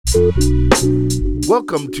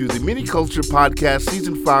Welcome to the Mini Culture Podcast,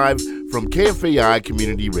 Season 5 from KFAI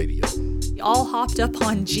Community Radio. All hopped up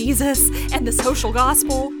on Jesus and the social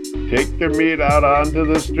gospel. Take the meat out onto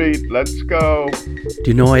the street. Let's go. Do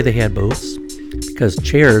you know why they had booths? Because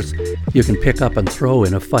chairs you can pick up and throw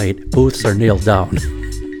in a fight. Booths are nailed down.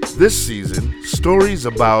 This season, stories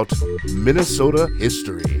about Minnesota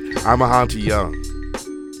history. I'm Ahanta Young.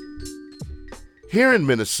 Here in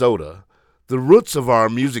Minnesota, the roots of our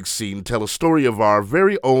music scene tell a story of our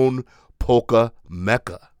very own polka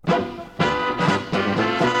mecca.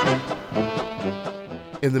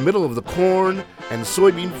 In the middle of the corn and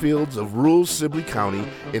soybean fields of rural Sibley County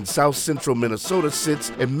in south central Minnesota sits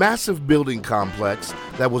a massive building complex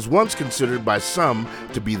that was once considered by some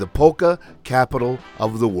to be the polka capital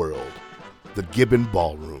of the world, the Gibbon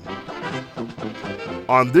Ballroom.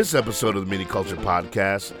 On this episode of the Mini Culture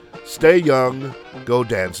Podcast, Stay Young, Go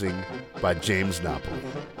Dancing by James Napoli.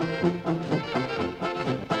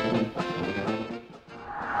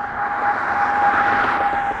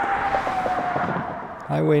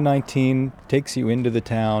 Highway 19 takes you into the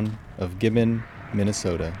town of Gibbon,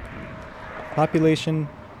 Minnesota. Population,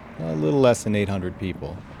 a little less than 800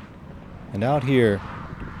 people. And out here,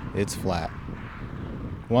 it's flat.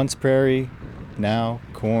 Once prairie, now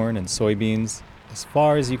corn and soybeans, as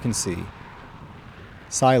far as you can see.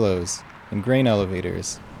 Silos and grain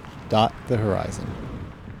elevators dot the horizon.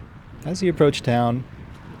 As you approach town,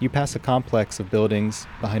 you pass a complex of buildings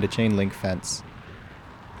behind a chain link fence.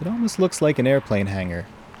 It almost looks like an airplane hangar.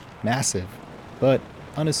 Massive, but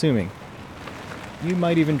unassuming. You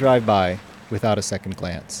might even drive by without a second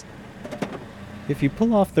glance. If you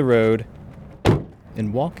pull off the road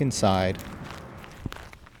and walk inside,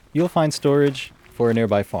 you'll find storage for a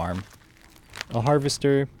nearby farm. A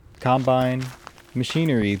harvester, combine,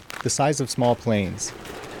 machinery the size of small planes,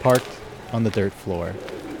 parked on the dirt floor.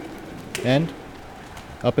 And,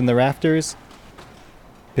 up in the rafters,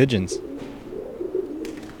 pigeons.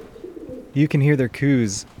 You can hear their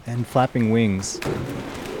coos and flapping wings.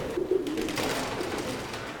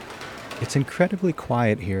 It's incredibly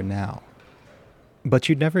quiet here now. But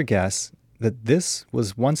you'd never guess that this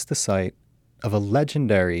was once the site of a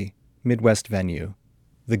legendary Midwest venue,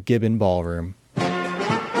 the Gibbon Ballroom.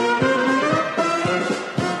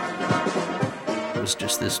 It was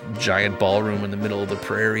just this giant ballroom in the middle of the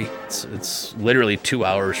prairie. It's literally 2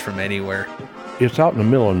 hours from anywhere. It's out in the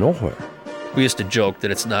middle of nowhere. We used to joke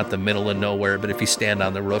that it's not the middle of nowhere, but if you stand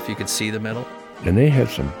on the roof, you can see the middle. And they had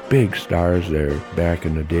some big stars there back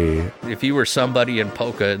in the day. If you were somebody in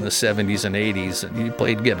polka in the 70s and 80s, and you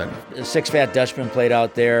played Gibbon. Six Fat Dutchmen played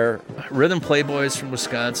out there. Rhythm Playboys from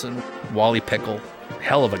Wisconsin, Wally Pickle,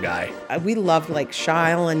 hell of a guy. We loved like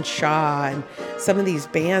Shile and Shaw and some of these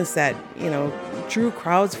bands that, drew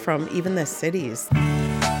crowds from even the cities.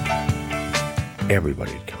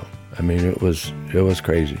 Everybody'd come. I mean, it was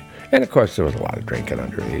crazy. And, of course, there was a lot of drinking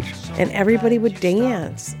underage. And everybody would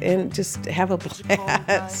dance and just have a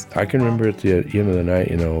blast. I can remember at the end of the night,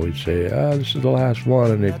 we'd say, this is the last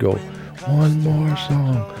one. And they'd go, one more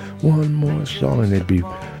song. And they'd be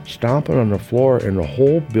stomping on the floor in the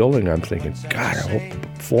whole building. I'm thinking, God, I hope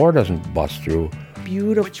the floor doesn't bust through.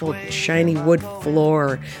 Beautiful, shiny wood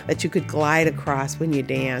floor that you could glide across when you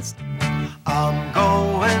danced. I'm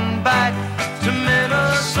going back to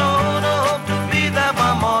Minnesota to be there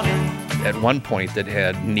by morning. At one point that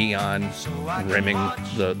had neon rimming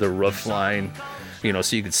the roof line,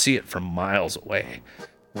 so you could see it from miles away.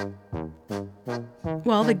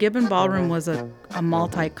 Well, the Gibbon Ballroom was a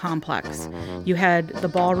multi-complex. You had the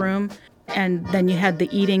ballroom, and then you had the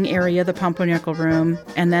eating area, the pumpernickel room,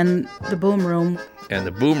 and then the boom room. And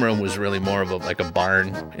the boom room was really more of like a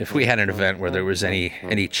barn. If we had an event where there was any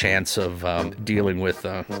chance of dealing with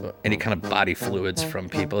any kind of body fluids from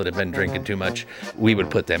people that had been drinking too much, we would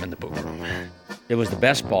put them in the boom room. It was the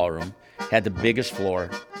best ballroom, had the biggest floor,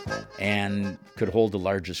 and could hold the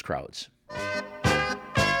largest crowds.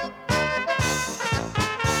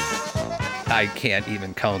 I can't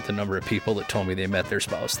even count the number of people that told me they met their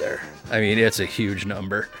spouse there. I mean, it's a huge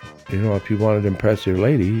number. If you wanted to impress your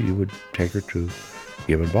lady, you would take her to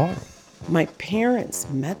Gibbon Ballroom. My parents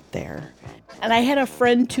met there. And I had a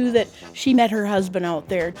friend, too, that she met her husband out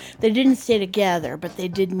there. They didn't stay together, but they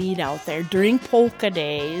did meet out there during polka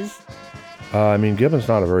days. Gibbon's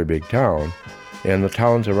not a very big town, and the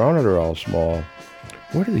towns around it are all small.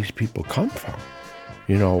 Where do these people come from?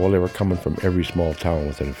 They were coming from every small town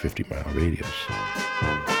within a 50-mile radius.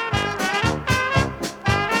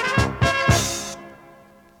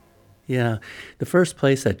 Yeah, the first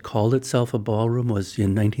place that called itself a ballroom was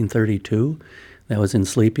in 1932. That was in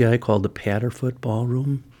Sleepy Eye, called the Patterfoot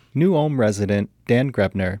Ballroom. New Ulm resident Dan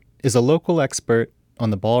Grebner is a local expert on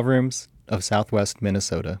the ballrooms of southwest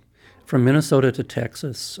Minnesota. From Minnesota to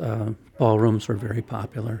Texas, ballrooms were very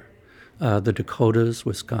popular. The Dakotas,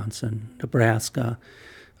 Wisconsin, Nebraska,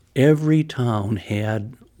 every town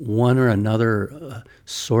had one or another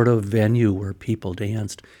sort of venue where people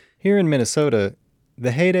danced. Here in Minnesota,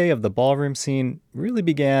 the heyday of the ballroom scene really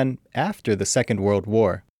began after the Second World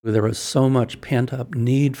War. There was so much pent-up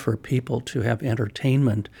need for people to have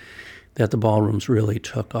entertainment that the ballrooms really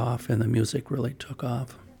took off and the music really took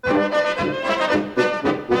off.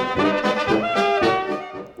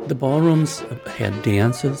 The ballrooms had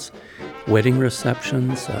dances, wedding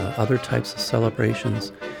receptions, other types of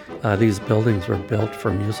celebrations. These buildings were built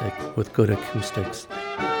for music with good acoustics.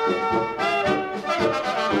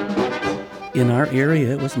 In our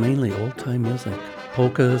area, it was mainly old-time music.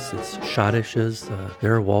 Polkas, it's schottisches,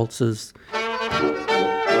 there are waltzes.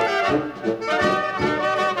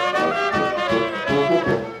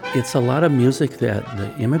 It's a lot of music that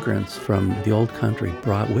the immigrants from the old country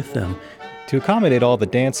brought with them. To accommodate all the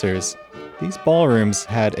dancers, these ballrooms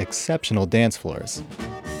had exceptional dance floors.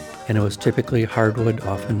 And it was typically hardwood,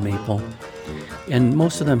 often maple. And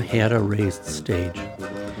most of them had a raised stage.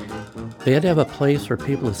 They had to have a place for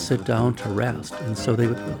people to sit down to rest, and so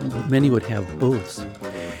many would have booths.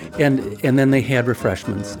 And then they had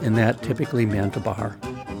refreshments, and that typically meant a bar.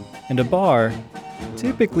 And a bar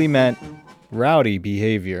typically meant rowdy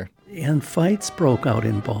behavior. And fights broke out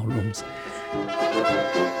in ballrooms.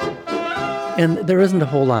 And there isn't a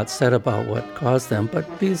whole lot said about what caused them,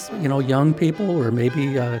 but these, young people were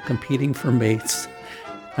maybe competing for mates.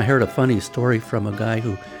 I heard a funny story from a guy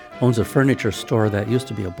who owns a furniture store that used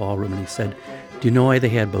to be a ballroom, and he said, "Do you know why they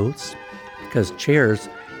had booths? Because chairs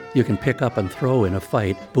you can pick up and throw in a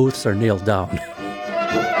fight. Booths are nailed down."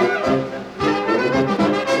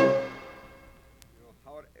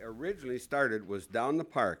 How it originally started was down the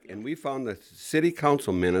park, and we found the city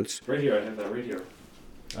council minutes. Right here, I have that right here.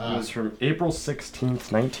 It was from April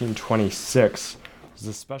 16th, 1926. It was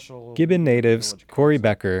a special... Gibbon natives Corey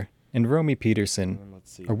Becker and Romy Peterson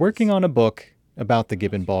are working on a book about the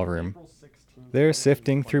Gibbon Ballroom. They're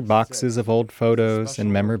sifting through boxes of old photos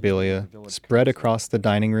and memorabilia spread across the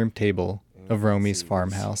dining room table of Romy's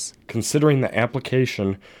farmhouse. Considering the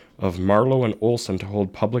application of Marlowe and Olson to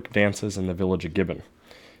hold public dances in the village of Gibbon.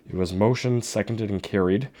 It was motioned, seconded, and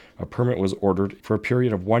carried. A permit was ordered for a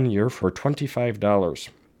period of 1 year for $25.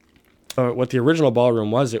 What the original ballroom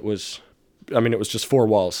was, it was just 4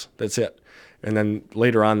 walls. That's it. And then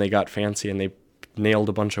later on they got fancy and they nailed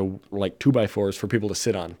a bunch of 2x4s for people to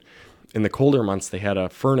sit on. In the colder months, they had a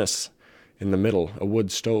furnace in the middle, a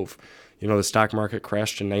wood stove. The stock market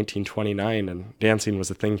crashed in 1929, and dancing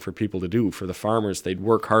was a thing for people to do. For the farmers, they'd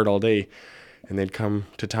work hard all day, and they'd come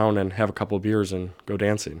to town and have a couple of beers and go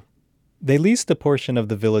dancing. They leased a portion of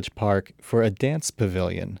the village park for a dance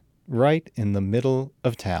pavilion right in the middle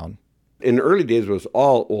of town. In the early days, it was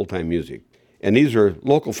all old-time music. And these are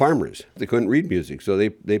local farmers. They couldn't read music, so they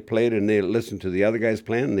played and they listened to the other guys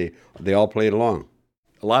playing, and they all played along.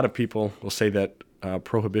 A lot of people will say that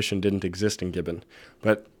prohibition didn't exist in Gibbon.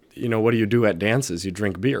 But, what do you do at dances? You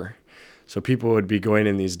drink beer. So people would be going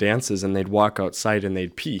in these dances and they'd walk outside and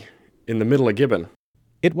they'd pee in the middle of Gibbon.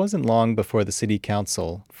 It wasn't long before the city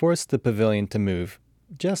council forced the pavilion to move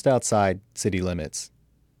just outside city limits.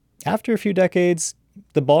 After a few decades,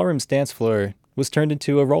 the ballroom's dance floor was turned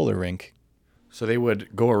into a roller rink. So they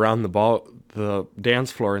would go around the dance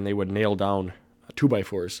floor and they would nail down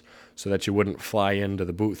 2x4s so that you wouldn't fly into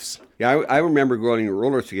the booths. Yeah, I remember going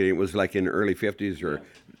roller skating. It was like in the early 50s or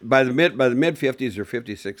by the mid 50s or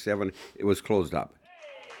 56, 7, it was closed up.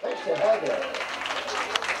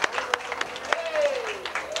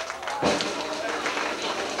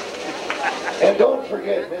 And don't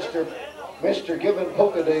forget Mr. Gibbon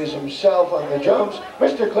Polka Days himself on the drums,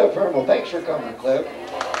 Mr. Cliff Hermel. Thanks for coming, Cliff.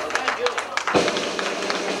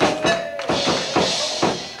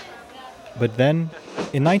 But then,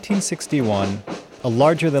 in 1961, a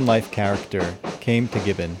larger-than-life character came to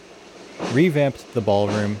Gibbon, revamped the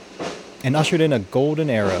ballroom, and ushered in a golden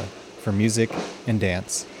era for music and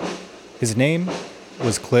dance. His name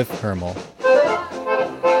was Cliff Hermel.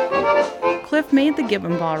 Cliff made the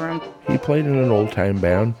Gibbon Ballroom. He played in an old-time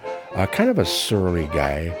band, kind of a surly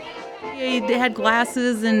guy. He had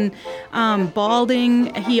glasses and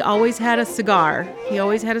balding. He always had a cigar. He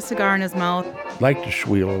always had a cigar in his mouth. Liked to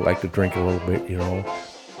squeal, liked to drink a little bit,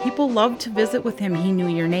 People loved to visit with him. He knew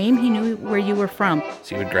your name. He knew where you were from.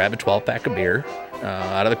 So he would grab a 12-pack of beer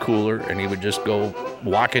out of the cooler, and he would just go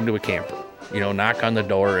walk into a camper, knock on the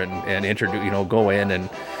door and introduce, go in and,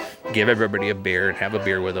 give everybody a beer and have a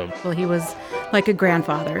beer with them. Well, he was like a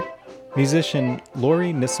grandfather. Musician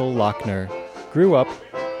Lori Nissel-Lochner grew up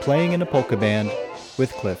playing in a polka band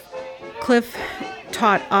with Cliff. Cliff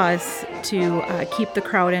taught us to keep the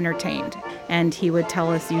crowd entertained. And he would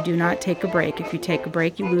tell us, you do not take a break. If you take a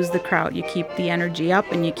break, you lose the crowd. You keep the energy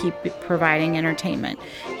up and you keep providing entertainment.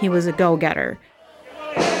 He was a go-getter.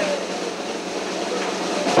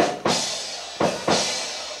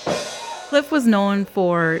 Cliff was known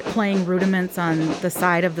for playing rudiments on the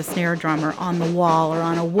side of the snare drum or on the wall or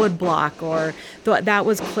on a wood block, or that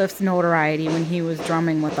was Cliff's notoriety when he was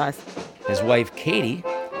drumming with us. His wife, Katie,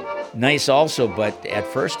 nice also, but at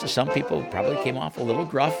first some people probably came off a little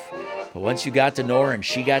gruff. But once you got to know her and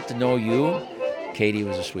she got to know you, Katie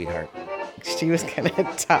was a sweetheart. She was kind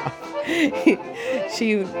of tough.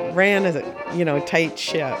 She ran a tight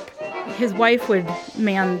ship. His wife would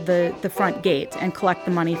man the front gate and collect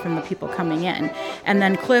the money from the people coming in. And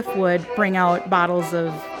then Cliff would bring out bottles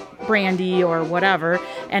of brandy or whatever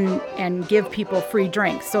and give people free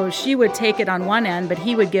drinks. So she would take it on one end, but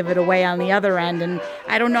he would give it away on the other end. And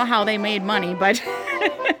I don't know how they made money, but...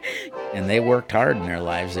 And they worked hard in their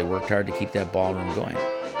lives. They worked hard to keep that ballroom going.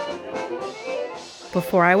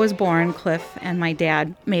 Before I was born, Cliff and my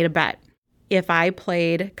dad made a bet. If I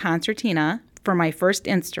played concertina for my first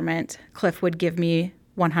instrument, Cliff would give me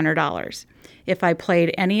 $100. If I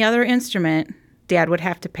played any other instrument, Dad would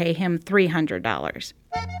have to pay him $300.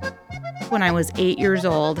 When I was 8 years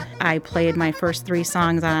old, I played my first 3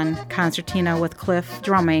 songs on concertina with Cliff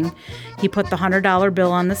drumming. He put the $100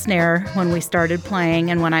 bill on the snare when we started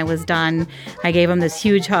playing, and when I was done, I gave him this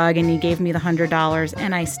huge hug, and he gave me the $100,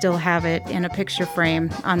 and I still have it in a picture frame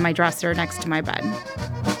on my dresser next to my bed.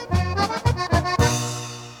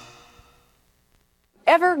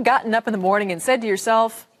 Ever gotten up in the morning and said to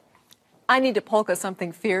yourself, I need to polka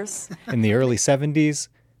something fierce? In the early 70s,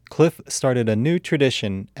 Cliff started a new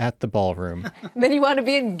tradition at the ballroom. Then you want to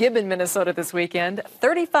be in Gibbon, Minnesota this weekend.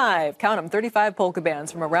 35, count them, 35 polka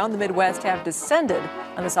bands from around the Midwest have descended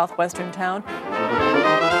on the southwestern town.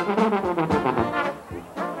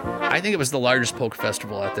 I think it was the largest polka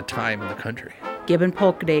festival at the time in the country. Gibbon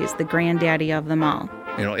Polka Days, the granddaddy of them all.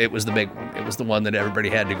 It was the big one. It was the one that everybody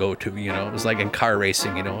had to go to, It was like in car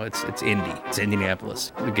racing, it's Indy. It's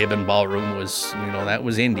Indianapolis. The Gibbon Ballroom was, that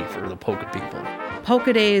was Indy for the polka people.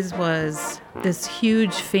 Polka Days was this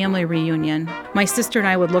huge family reunion. My sister and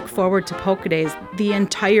I would look forward to Polka Days the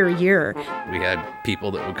entire year. We had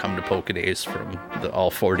people that would come to Polka Days from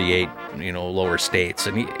all 48, lower states,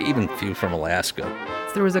 and even a few from Alaska.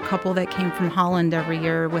 There was a couple that came from Holland every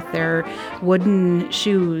year with their wooden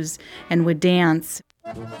shoes and would dance.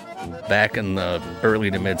 Back in the early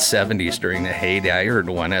to mid 70s during the heyday, I heard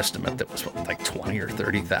one estimate that was like 20 or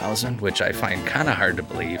 30,000, which I find kind of hard to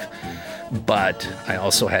believe. But I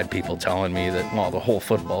also had people telling me that, the whole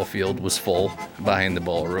football field was full behind the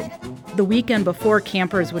ballroom. The weekend before,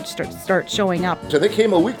 campers would start showing up. So they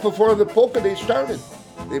came a week before the polka day started.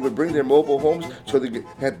 They would bring their mobile homes so they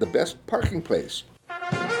had the best parking place.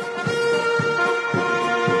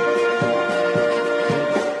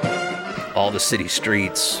 All the city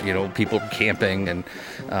streets, people camping, and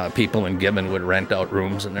people in Gibbon would rent out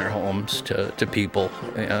rooms in their homes to people.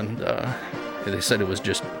 And they said it was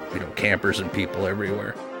just, campers and people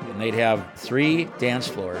everywhere. And they'd have 3 dance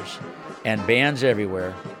floors and bands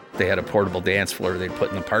everywhere. They had a portable dance floor they'd put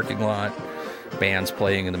in the parking lot, bands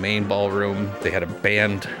playing in the main ballroom. They had a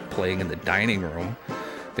band playing in the dining room.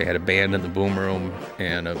 They had a band in the boom room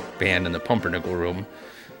and a band in the pumpernickel room.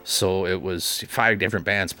 So it was 5 different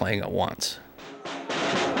bands playing at once.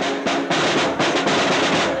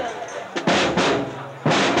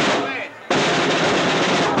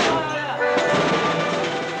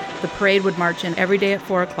 The parade would march in every day at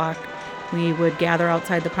 4 o'clock. We would gather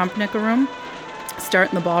outside the pumpernickel room, start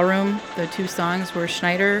in the ballroom. The 2 songs were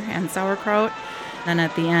Schneider and Sauerkraut. Then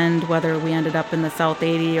at the end, whether we ended up in the South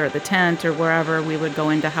 80 or the tent or wherever, we would go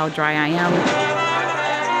into How Dry I Am.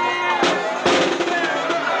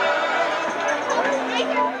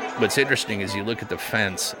 What's interesting is you look at the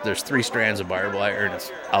fence, there's 3 strands of barbed wire and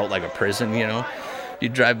it's out like a prison,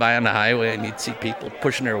 You'd drive by on the highway and you'd see people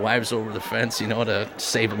pushing their wives over the fence, to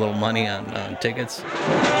save a little money on tickets.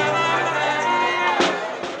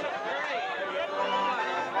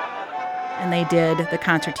 And they did the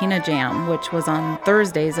Concertina Jam, which was on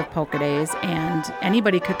Thursdays of Polka Days, and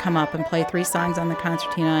anybody could come up and play 3 songs on the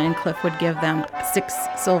concertina, and Cliff would give them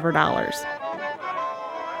 $6 silver.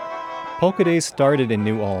 Polka Days started in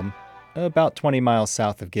New Ulm, about 20 miles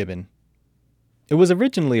south of Gibbon. It was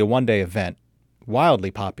originally a one-day event,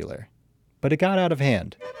 wildly popular, but it got out of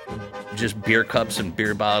hand. just beer cups and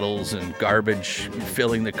beer bottles and garbage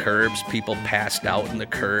filling the curbs. People passed out in the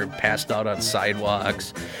curb, passed out on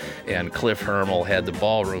sidewalks. And Cliff Hermel had the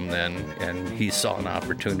ballroom then, and he saw an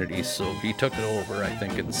opportunity, so he took it over, I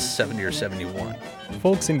think, in 70 or 71.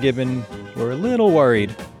 Folks in Gibbon were a little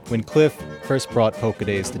worried when Cliff first brought Polka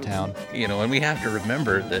Days to town. And we have to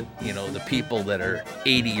remember that, the people that are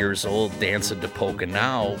 80 years old dancing to polka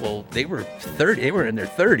now, well, they were in their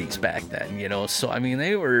 30s back then, so I mean,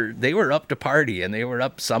 they were up to party, and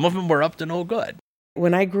some of them were up to no good.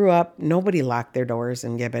 When I grew up, nobody locked their doors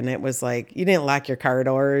in Gibbon. It was like, you didn't lock your car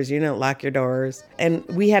doors, you didn't lock your doors. And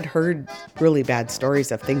we had heard really bad stories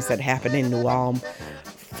of things that happened in New Ulm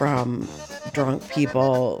from drunk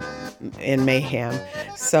people in mayhem.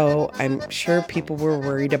 So I'm sure people were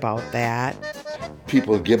worried about that.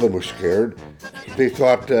 People in Gibbon were scared. They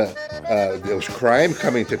thought there was crime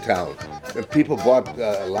coming to town. And people bought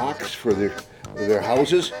locks for their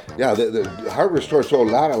houses. Yeah, the hardware store sold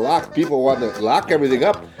a lot of locks. People wanted to lock everything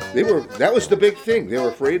up. That was the big thing. They were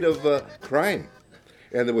afraid of crime.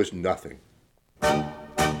 And there was nothing.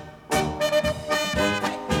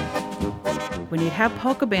 When you have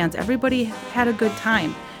polka bands, everybody had a good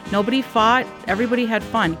time. Nobody fought, everybody had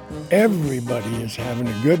fun. Everybody is having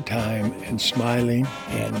a good time and smiling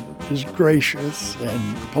and is gracious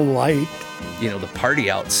and polite. The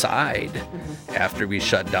party outside after we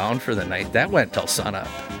shut down for the night, that went till sunup.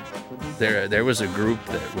 There was a group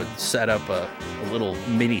that would set up a little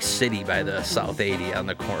mini city by the South 80 on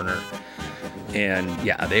the corner. And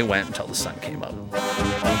yeah, they went until the sun came up.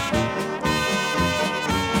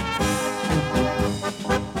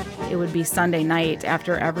 It would be Sunday night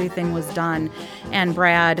after everything was done, and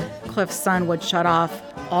Brad, Cliff's son, would shut off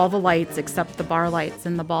all the lights except the bar lights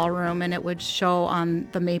in the ballroom, and it would show on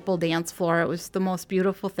the maple dance floor. It was the most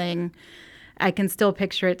beautiful thing. I can still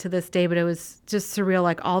picture it to this day, but it was just surreal,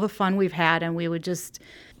 like all the fun we've had, and we would just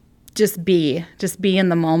be in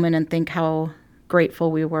the moment and think how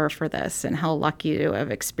grateful we were for this and how lucky to have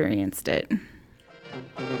experienced it.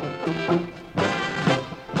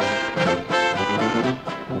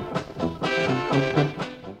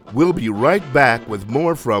 We'll be right back with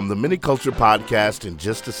more from the Miniculture Podcast in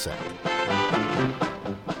just a sec.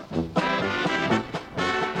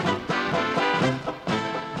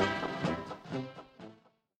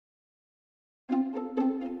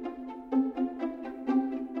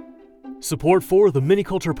 Support for the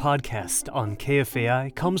Miniculture Podcast on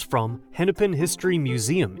KFAI comes from Hennepin History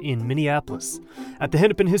Museum in Minneapolis. At the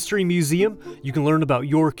Hennepin History Museum, you can learn about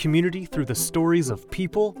your community through the stories of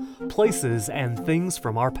people, places, and things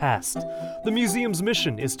from our past. The museum's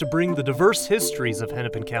mission is to bring the diverse histories of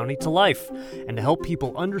Hennepin County to life and to help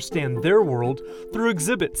people understand their world through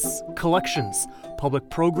exhibits, collections, public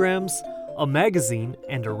programs, a magazine,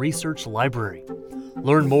 and a research library.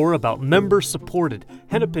 Learn more about member-supported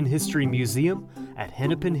Hennepin History Museum at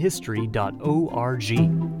hennepinhistory.org.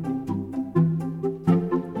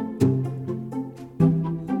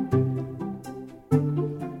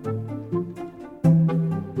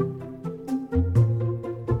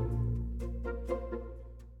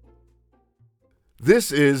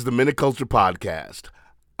 This is the Miniculture Podcast.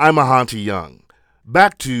 I'm Ahante Young.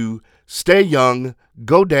 Back to Stay Young,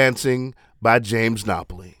 Go Dancing by James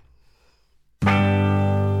Napoli.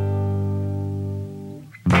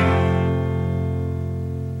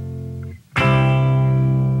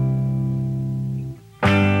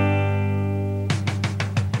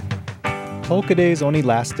 Polka Days only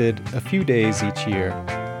lasted a few days each year.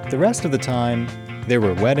 The rest of the time, there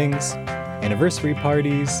were weddings, anniversary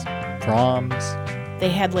parties, proms. They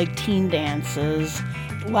had like teen dances.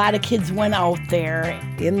 A lot of kids went out there.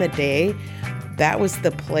 In the day, that was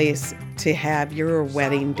the place to have your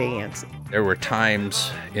wedding dance. There were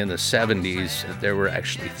times in the 70s that there were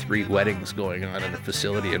actually 3 weddings going on in the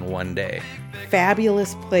facility in one day.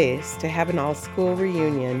 Fabulous place to have an all-school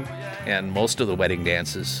reunion. And most of the wedding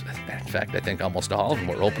dances, in fact, I think almost all of them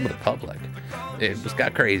were open to the public. It just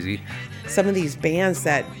got crazy. Some of these bands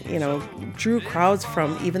that, drew crowds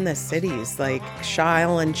from even the cities, like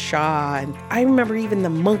Shile and Shaw. And I remember even the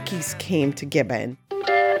Monkees came to Gibbon.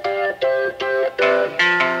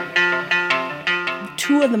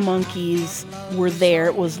 2 of the Monkees were there.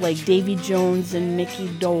 It was like Davy Jones and Mickey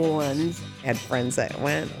Dolenz. I had friends that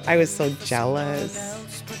went. I was so jealous.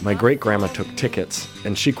 My great-grandma took tickets,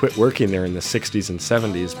 and she quit working there in the 60s and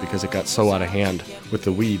 70s because it got so out of hand with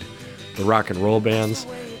the weed. The rock and roll bands,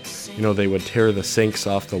 they would tear the sinks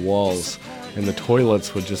off the walls, and the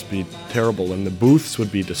toilets would just be terrible, and the booths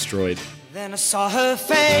would be destroyed. Then I saw her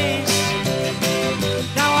face.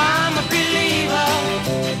 Now I'm a believer.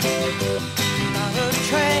 Not a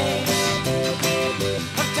trace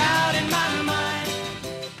of doubt in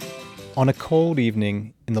On a cold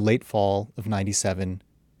evening in the late fall of '97,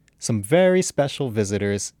 some very special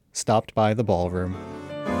visitors stopped by the ballroom.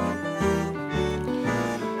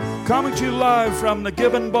 Coming to you live from the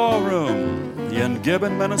Gibbon Ballroom in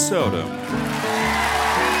Gibbon, Minnesota.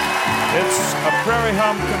 It's a Prairie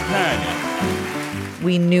Hum Companion.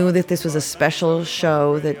 We knew that this was a special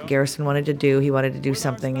show that Garrison wanted to do. He wanted to do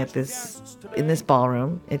something in this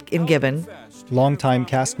ballroom in Gibbon. Longtime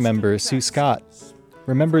cast member Sue Scott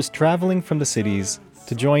remembers traveling from the cities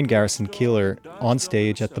to join Garrison Keillor on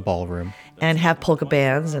stage at the ballroom. And have polka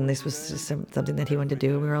bands, and this was just something that he wanted to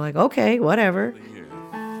do. We were like, okay, whatever.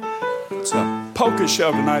 It's a polka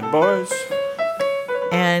show tonight, boys.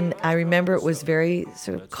 And I remember it was very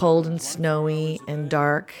sort of cold and snowy and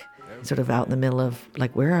dark, sort of out in the middle of,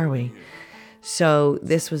 like, where are we? So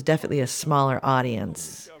this was definitely a smaller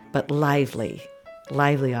audience, but lively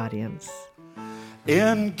audience.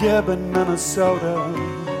 In Gibbon, Minnesota,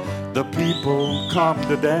 the people come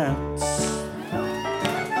to dance.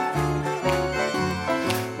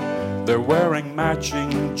 They're wearing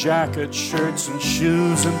matching jackets, shirts, and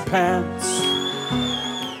shoes and pants.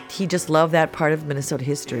 He just loved that part of Minnesota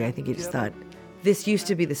history. I think he just thought, this used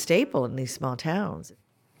to be the staple in these small towns.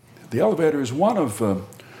 The elevator is one of the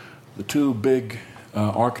two big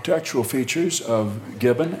architectural features of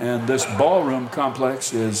Gibbon, and this ballroom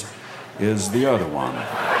complex is the other one.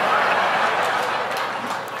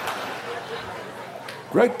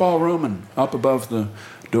 Great ballroom, and up above the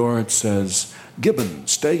door it says, Gibbon,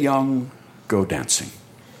 stay young, go dancing.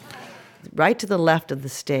 Right to the left of the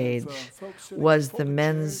stage was the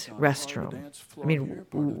men's restroom. I mean,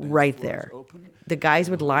 right there. The guys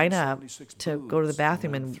would line up to go to the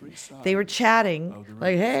bathroom, and they were chatting,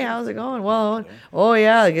 like, hey, how's it going? Well, oh,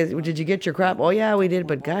 yeah, did you get your crop? Oh, yeah, we did,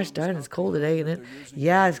 but gosh darn, it's cold today, isn't it?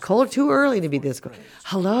 Yeah, it's cold, too early to be this cold.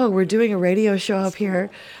 Hello, we're doing a radio show up here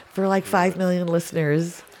for like 5 million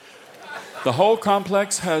listeners. The whole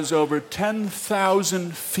complex has over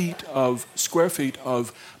 10,000 square feet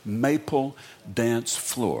of maple dance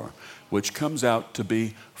floor, which comes out to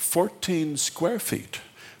be 14 square feet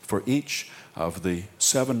for each of the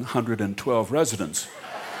 712 residents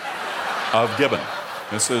of Gibbon.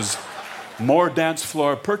 This is more dance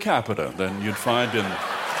floor per capita than you'd find in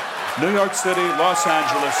New York City, Los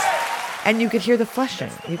Angeles. And you could hear the flushing.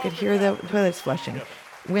 You could hear the toilets flushing.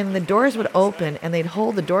 When the doors would open and they'd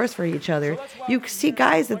hold the doors for each other, you could see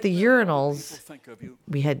guys at the urinals.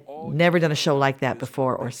 We had never done a show like that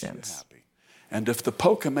before or since. And if the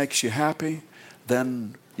polka makes you happy,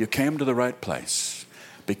 then you came to the right place.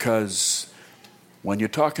 Because when you're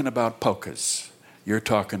talking about polkas, you're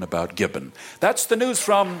talking about Gibbon. That's the news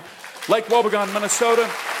from Lake Wobegon, Minnesota,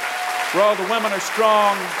 where all the women are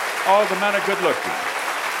strong, all the men are good looking,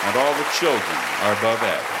 and all the children are above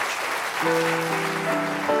average.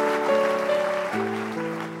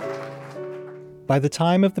 By the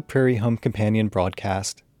time of the Prairie Hum Companion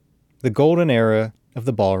broadcast, the golden era of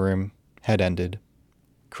the ballroom had ended.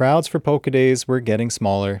 Crowds for polka days were getting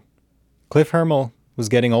smaller. Cliff Hermel was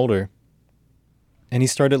getting older, and he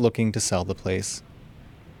started looking to sell the place.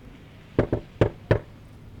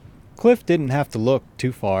 Cliff didn't have to look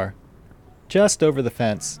too far. Just over the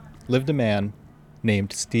fence lived a man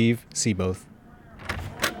named Steve Seaboth.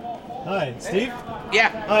 Hi, Steve? Yeah.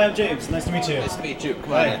 Hi, I'm James. Nice to meet you. Nice to meet you.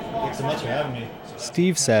 Come on in. Thanks so much for having me.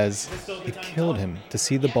 Steve says it killed him to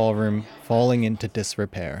see the ballroom falling into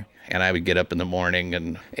disrepair. And I would get up in the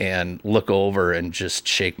morning and look over and just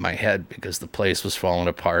shake my head because the place was falling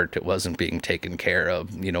apart. It wasn't being taken care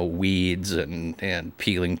of. Weeds and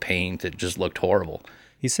peeling paint. It just looked horrible.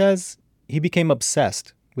 He says he became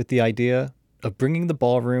obsessed with the idea of bringing the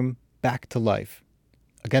ballroom back to life.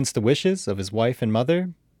 Against the wishes of his wife and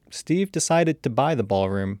mother, Steve decided to buy the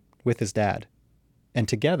ballroom with his dad. And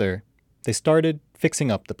together, they started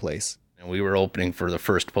fixing up the place. And we were opening for the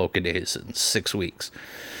first polka days in 6 weeks.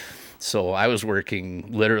 So I was working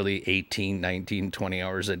literally 18, 19, 20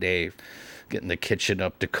 hours a day, getting the kitchen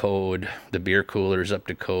up to code, the beer coolers up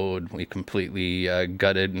to code. We completely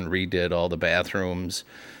gutted and redid all the bathrooms.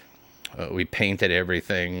 We painted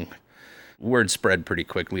everything. Word spread pretty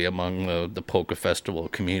quickly among the polka festival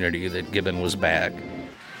community that Gibbon was back.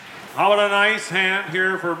 How about a nice hand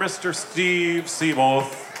here for Mr. Steve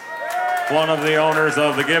Seaboth, one of the owners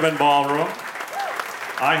of the Gibbon Ballroom.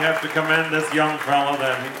 I have to commend this young fellow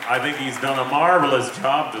that I think he's done a marvelous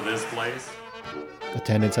job to this place.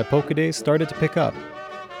 Attendance at polka days started to pick up.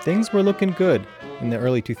 Things were looking good in the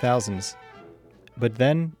early 2000s. But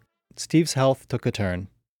then, Steve's health took a turn.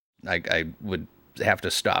 I would have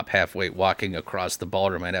to stop halfway walking across the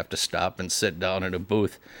ballroom. I'd have to stop and sit down in a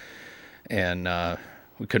booth. And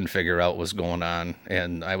We couldn't figure out what was going on,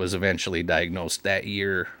 and I was eventually diagnosed that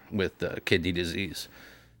year with kidney disease.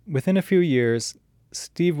 Within a few years,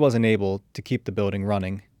 Steve wasn't able to keep the building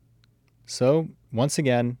running. So, once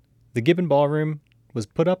again, the Gibbon Ballroom was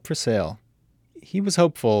put up for sale. He was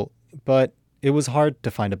hopeful, but it was hard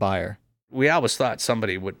to find a buyer. We always thought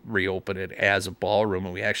somebody would reopen it as a ballroom,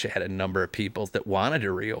 and we actually had a number of people that wanted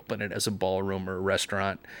to reopen it as a ballroom or a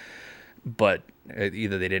restaurant, but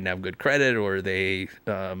either they didn't have good credit or the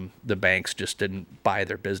banks just didn't buy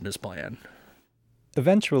their business plan.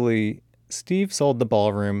 Eventually, Steve sold the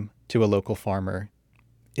ballroom to a local farmer.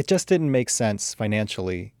 It just didn't make sense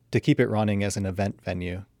financially to keep it running as an event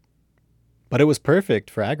venue. But it was perfect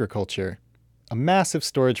for agriculture. A massive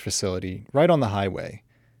storage facility right on the highway,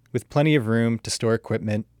 with plenty of room to store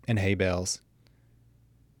equipment and hay bales.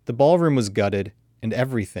 The ballroom was gutted, and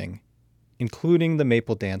everything, including the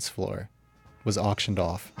maple dance floor, was auctioned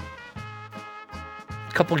off.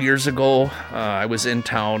 A couple years ago, I was in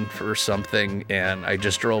town for something, and I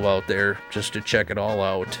just drove out there just to check it all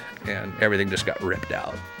out, and everything just got ripped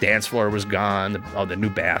out. Dance floor was gone, all the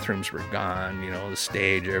new bathrooms were gone, the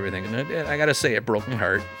stage, everything. And I gotta say, it broke my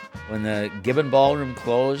heart. When the Gibbon Ballroom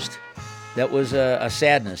closed, that was a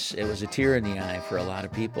sadness. It was a tear in the eye for a lot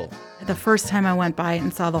of people. The first time I went by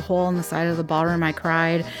and saw the hole in the side of the ballroom, I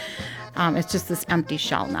cried. It's just this empty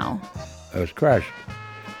shell now. I was crushed.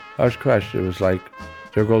 It was like,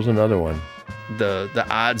 there goes another one. The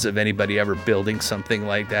odds of anybody ever building something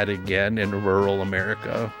like that again in rural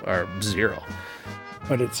America are zero.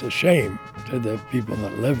 But it's a shame to the people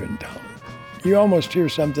that live in town. You almost hear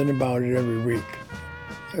something about it every week.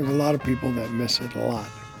 There's a lot of people that miss it a lot.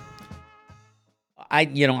 I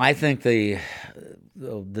think the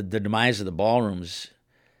demise of the ballrooms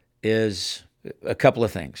is a couple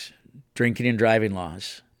of things. Drinking and driving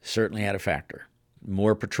laws certainly had a factor.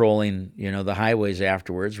 More patrolling, the highways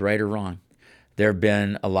afterwards, right or wrong. There have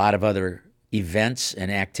been a lot of other events and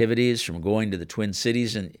activities, from going to the Twin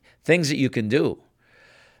Cities and things that you can do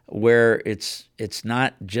where it's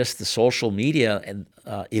not just the social media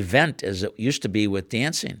event as it used to be with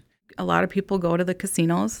dancing. A lot of people go to the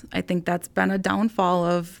casinos. I think that's been a downfall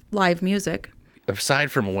of live music.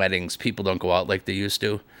 Aside from weddings, people don't go out like they used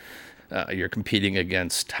to. You're competing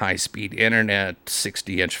against high-speed internet,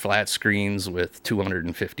 60-inch flat screens with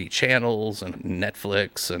 250 channels and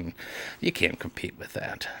Netflix, and you can't compete with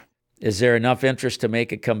that. Is there enough interest to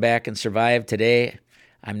make it come back and survive today?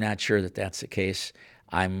 I'm not sure that that's the case.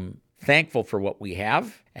 I'm thankful for what we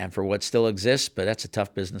have and for what still exists, but that's a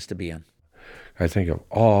tough business to be in. I think of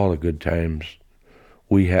all the good times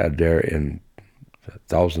we had there and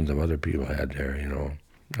thousands of other people had there,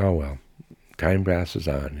 Oh, well, time passes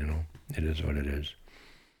on, It is what it is.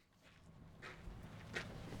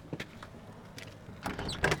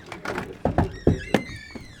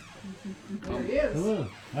 Hello.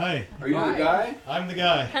 Hi. Are you the guy? I'm the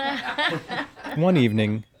guy. One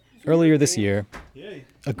evening, earlier this year,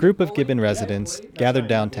 a group of Gibbon residents gathered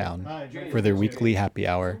downtown for their weekly happy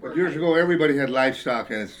hour. But years ago, everybody had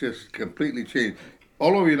livestock, and it's just completely changed.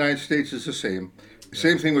 All over the United States is the same.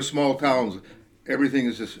 Same thing with small towns. Everything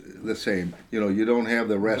is just the same. You don't have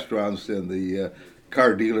the restaurants and the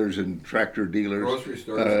car dealers and tractor dealers. Grocery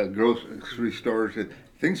stores. Grocery stores.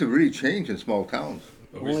 Things have really changed in small towns.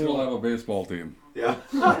 But we still have a baseball team. Yeah.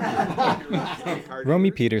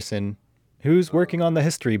 Romy Peterson, who's working on the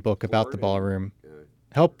history book about the ballroom,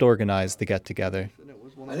 helped organize the get-together.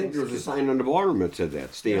 I think there was a sign on the ballroom that said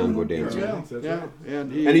that, stay on, go dancing. Yeah.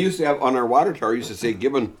 And he used to have, on our water tower, used to say,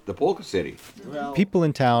 Gibbon, the polka city. People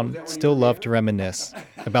in town still love to reminisce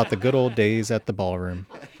about the good old days at the ballroom.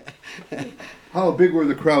 How big were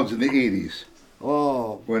the crowds in the 80s?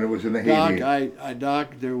 Oh. When it was in the heyday?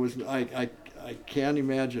 Doc, there was, I can't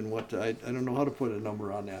imagine I don't know how to put a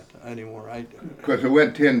number on that anymore. Because it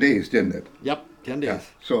went 10 days, didn't it? Yep, 10 days. Yeah.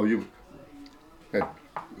 So you had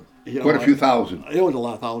quite a few thousand. It was a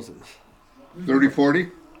lot of thousands. 30, 40?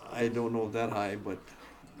 I don't know that high, but...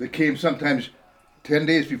 They came sometimes 10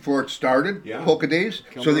 days before it started, polka days,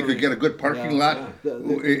 so they could get a good parking lot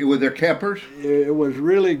with their campers? It was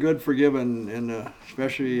really good for Gibbon,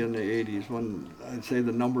 especially in the 80s, when I'd say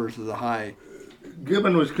the numbers are high.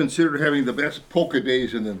 Gibbon was considered having the best polka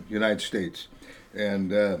days in the United States,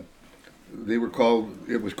 and it was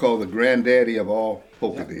called the granddaddy of all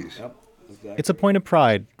polka days. Yep, exactly. It's a point of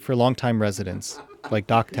pride for longtime residents like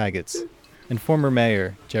Doc Taggetts and former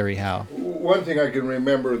mayor Jerry Howe. One thing I can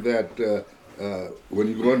remember that when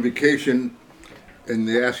you go on vacation and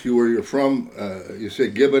they ask you where you're from, you say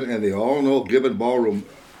Gibbon, and they all know Gibbon Ballroom.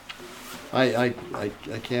 I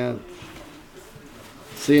can't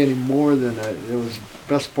say any more than it was the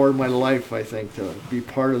best part of my life, I think, to be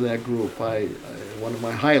part of that group. One of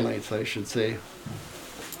my highlights, I should say.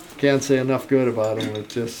 Can't say enough good about them.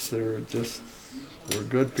 They're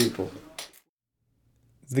good people.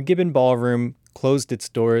 The Gibbon Ballroom closed its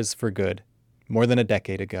doors for good more than a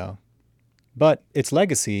decade ago. But its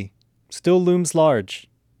legacy still looms large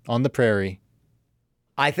on the prairie.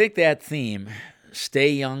 I think that theme,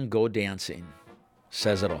 Stay Young, Go Dancing,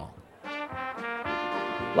 says it all.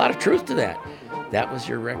 A lot of truth to that. That was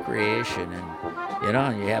your recreation, and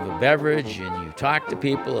you have a beverage and you talk to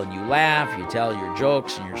people and you laugh, you tell your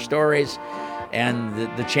jokes and your stories, and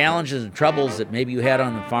the challenges and troubles that maybe you had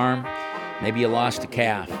on the farm. Maybe you lost a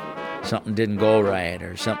calf, something didn't go right,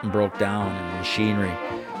 or something broke down in the machinery.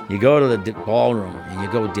 You go to the ballroom and you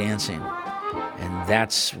go dancing, and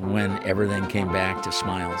that's when everything came back to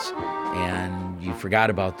smiles, and you forgot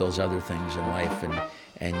about those other things in life,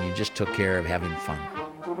 and you just took care of having fun.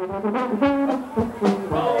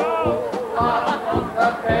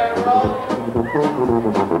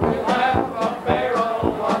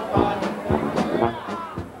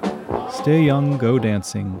 Stay Young, Go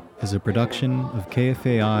Dancing is a production of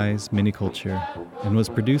KFAI's Miniculture and was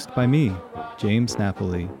produced by me, James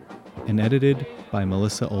Napoli, and edited by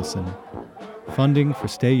Melissa Olson. Funding for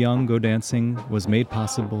Stay Young, Go Dancing was made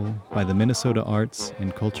possible by the Minnesota Arts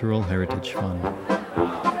and Cultural Heritage Fund.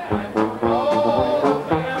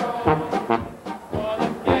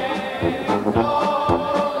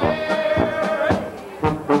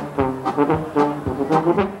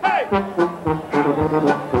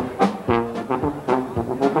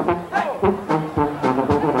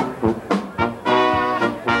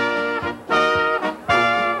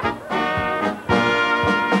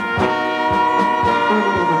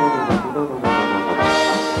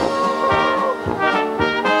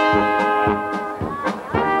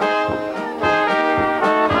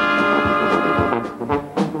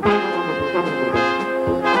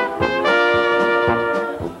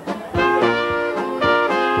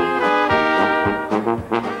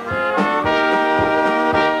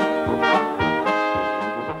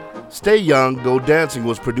 Stay Young, Go Dancing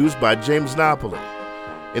was produced by James Napoli.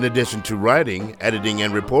 In addition to writing, editing,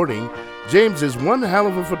 and reporting, James is one hell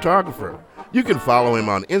of a photographer. You can follow him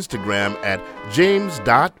on Instagram at james.napoli.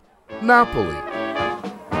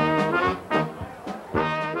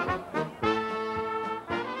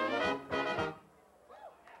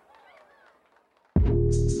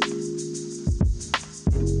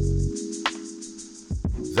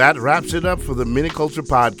 That wraps it up for the Miniculture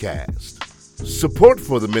Podcast. Support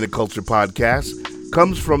for the Miniculture Podcast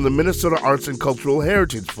comes from the Minnesota Arts and Cultural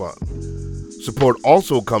Heritage Fund. Support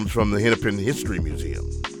also comes from the Hennepin History Museum.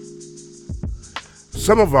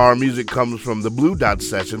 Some of our music comes from the Blue Dot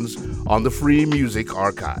Sessions on the Free Music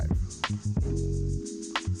Archive.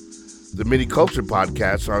 The Miniculture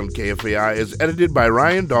Podcast on KFAI is edited by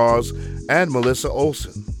Ryan Dawes and Melissa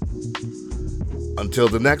Olson. Until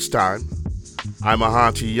the next time, I'm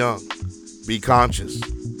Ahanti Young. Be conscious.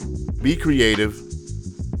 Be creative,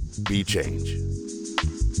 be change.